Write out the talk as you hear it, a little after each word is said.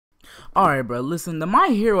Alright, bro, listen, the My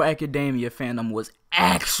Hero Academia fandom was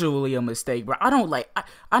actually a mistake, bro. I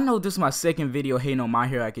know this is my second video hating on My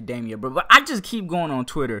Hero Academia, bro, but I just keep going on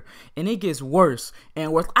Twitter, and it gets worse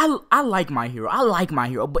and worse. I like My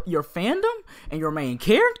Hero, but your fandom and your main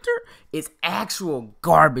character is actual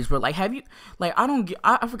garbage, bro. Like, I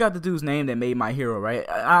forgot the dude's name that made My Hero, right?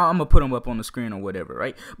 I'm gonna put him up on the screen or whatever,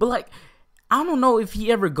 right? But, like, I don't know if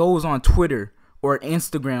he ever goes on Twitter or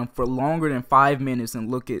Instagram for longer than 5 minutes and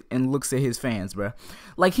looks at his fans, bruh.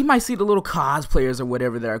 Like, he might see the little cosplayers or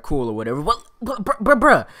whatever that are cool or whatever, but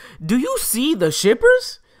bruh, do you see the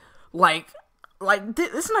shippers? Like,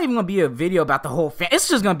 it's not even gonna be a video about the whole fan. It's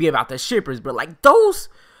just gonna be about the shippers, bro. Like, those,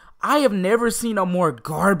 I have never seen a more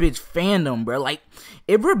garbage fandom, bro. Like,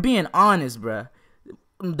 if we're being honest, bruh,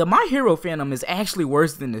 the My Hero fandom is actually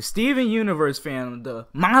worse than the Steven Universe fandom, the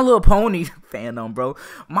My Little Pony fandom, bro.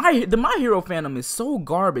 The My Hero fandom is so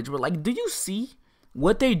garbage, bro. Like, do you see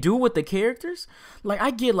what they do with the characters? Like,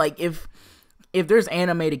 I get, like, if there's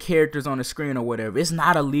animated characters on the screen or whatever, it's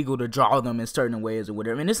not illegal to draw them in certain ways or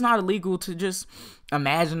whatever, and it's not illegal to just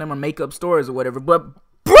imagine them or make up stories or whatever. But,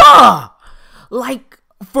 bruh, like,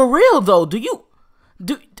 for real though, do you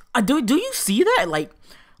see that? Like,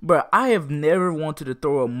 bro, I have never wanted to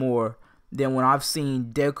throw up more than when I've seen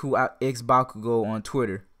Deku X Bakugo on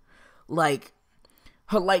Twitter. Like,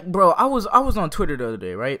 bro, I was on Twitter the other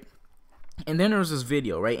day, right? And then there was this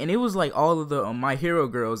video, right? And it was like all of the My Hero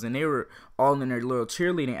girls, and they were all in their little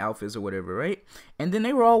cheerleading outfits or whatever, right? And then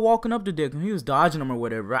they were all walking up to Deku, and he was dodging them or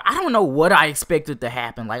whatever. I don't know what I expected to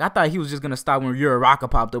happen. Like, I thought he was just gonna stop when Yura Rocket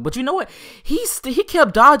popped up, but you know what? He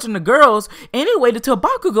kept dodging the girls, and he waited till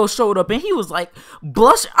Bakugo showed up, and he was like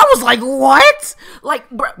blushing. I was like, what? Like,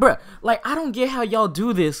 bruh, like, I don't get how y'all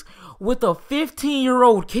do this with a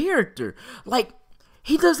 15-year-old character. Like,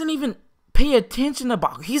 he doesn't even pay attention to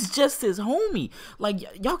Bakugo. He's just his homie. Like,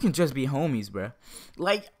 y'all can just be homies, bruh.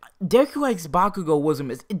 Like, Deku X Bakugo was a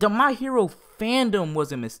mistake. The My Hero fandom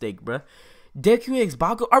was a mistake, bruh. Deku X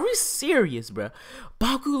Bakugo, are we serious, bruh?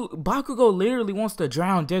 Bakugo literally wants to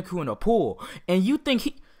drown Deku in a pool, and you think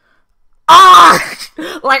he...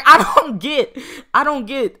 Like, I don't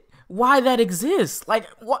get why that exists. Like,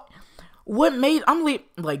 what made...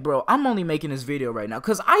 like, bro, I'm only making this video right now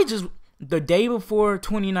because the day before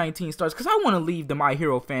 2019 starts, because I want to leave the My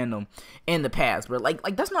Hero fandom in the past, but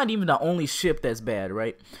like that's not even the only ship that's bad,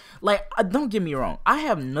 right? Like, don't get me wrong, I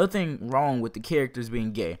have nothing wrong with the characters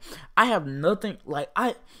being gay. I have nothing,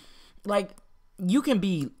 you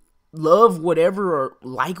can love whatever or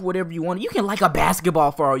like whatever you want. You can like a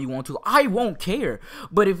basketball for all you want to. I won't care.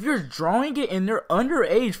 But if you're drawing it and they're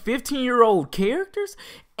underage 15-year-old characters,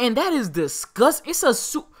 and that is disgusting.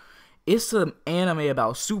 It's an anime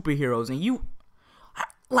about superheroes, and you,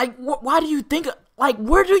 like, why do you think, like,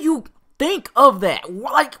 where do you think of that?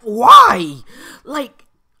 Like, why? Like,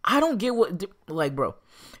 I don't get what, like, bro,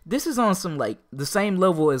 this is on some, like, the same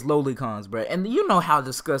level as Lolicons, bro, and you know how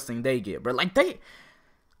disgusting they get, bro. Like,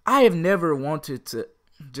 I have never wanted to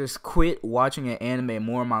just quit watching an anime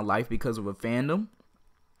more in my life because of a fandom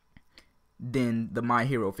than the My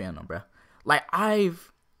Hero fandom, bro. Like,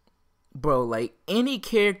 bro, like, any dude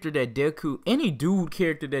character that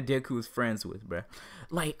Deku is friends with, bro,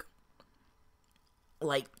 like,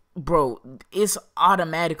 bro, it's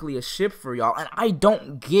automatically a ship for y'all, and I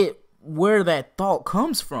don't get where that thought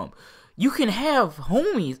comes from. You can have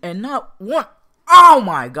homies and not one. Oh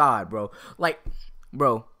my god, bro. Like,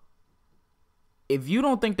 bro, if you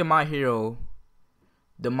don't think the My Hero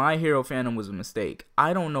fandom was a mistake,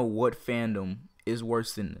 I don't know what fandom is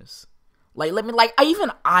worse than this. Like,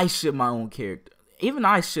 I ship my own character. Even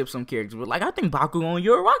I ship some characters, but, like, I think Bakugo and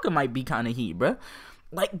Uraraka might be kind of heat, bruh.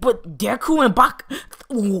 Like, but Deku and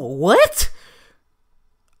what?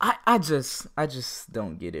 I just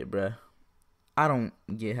don't get it, bruh. I don't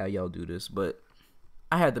get how y'all do this, but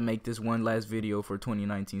I had to make this one last video for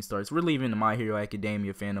 2019 starts. We're leaving the My Hero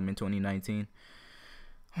Academia fandom in 2019.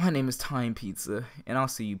 My name is Tine Pizza, and I'll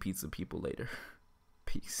see you pizza people later.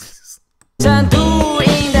 Peace.